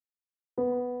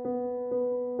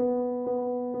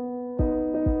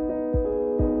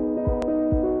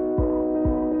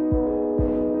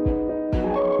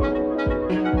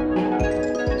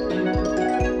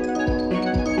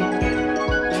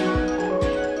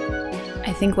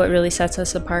think what really sets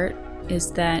us apart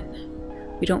is that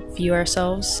we don't view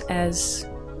ourselves as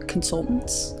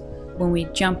consultants. When we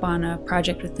jump on a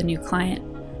project with a new client,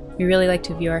 we really like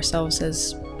to view ourselves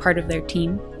as part of their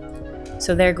team.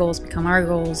 So their goals become our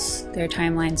goals, their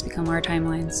timelines become our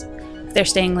timelines. If they're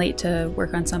staying late to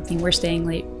work on something, we're staying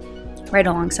late right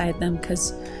alongside them,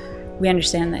 because we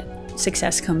understand that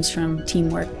success comes from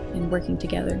teamwork and working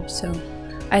together. So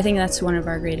I think that's one of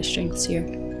our greatest strengths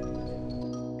here.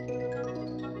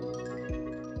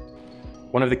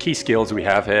 One of the key skills we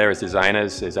have here as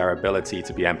designers is our ability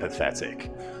to be empathetic.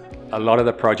 A lot of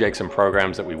the projects and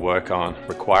programs that we work on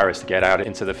require us to get out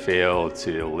into the field,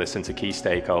 to listen to key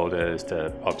stakeholders,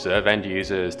 to observe end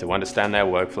users, to understand their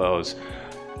workflows,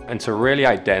 and to really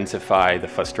identify the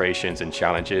frustrations and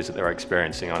challenges that they're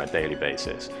experiencing on a daily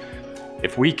basis.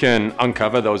 If we can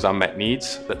uncover those unmet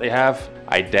needs that they have,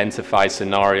 identify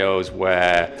scenarios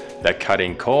where they're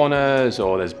cutting corners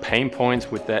or there's pain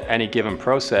points with any given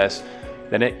process,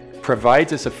 then it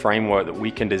provides us a framework that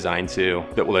we can design to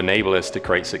that will enable us to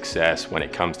create success when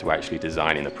it comes to actually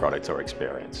designing the product or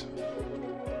experience.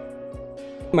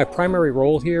 My primary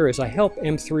role here is I help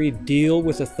M3 deal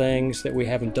with the things that we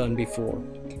haven't done before.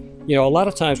 You know, a lot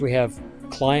of times we have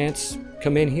clients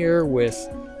come in here with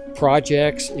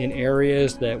projects in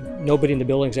areas that nobody in the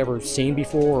building's ever seen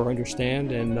before or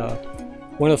understand, and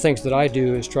one of the things that I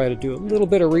do is try to do a little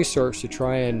bit of research to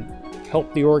try and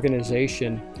help the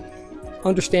organization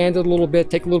understand it a little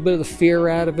bit, take a little bit of the fear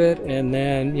out of it, and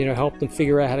then, you know, help them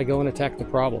figure out how to go and attack the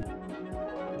problem.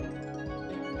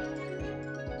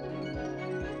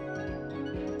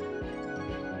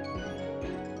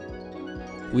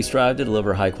 We strive to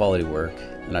deliver high quality work,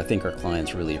 and I think our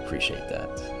clients really appreciate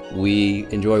that. We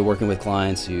enjoy working with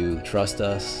clients who trust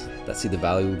us, that see the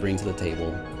value we bring to the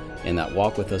table, and that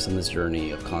walk with us on this journey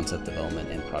of concept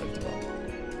development and product development.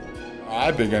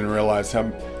 I began to realize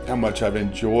how much I've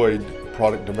enjoyed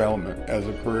product development as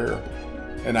a career,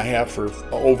 and I have for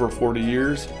over 40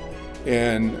 years.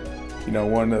 And you know,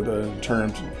 one of the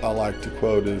terms I like to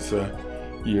quote is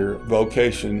your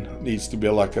vocation needs to be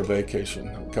like a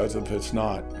vacation, because if it's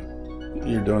not,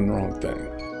 you're doing the wrong thing.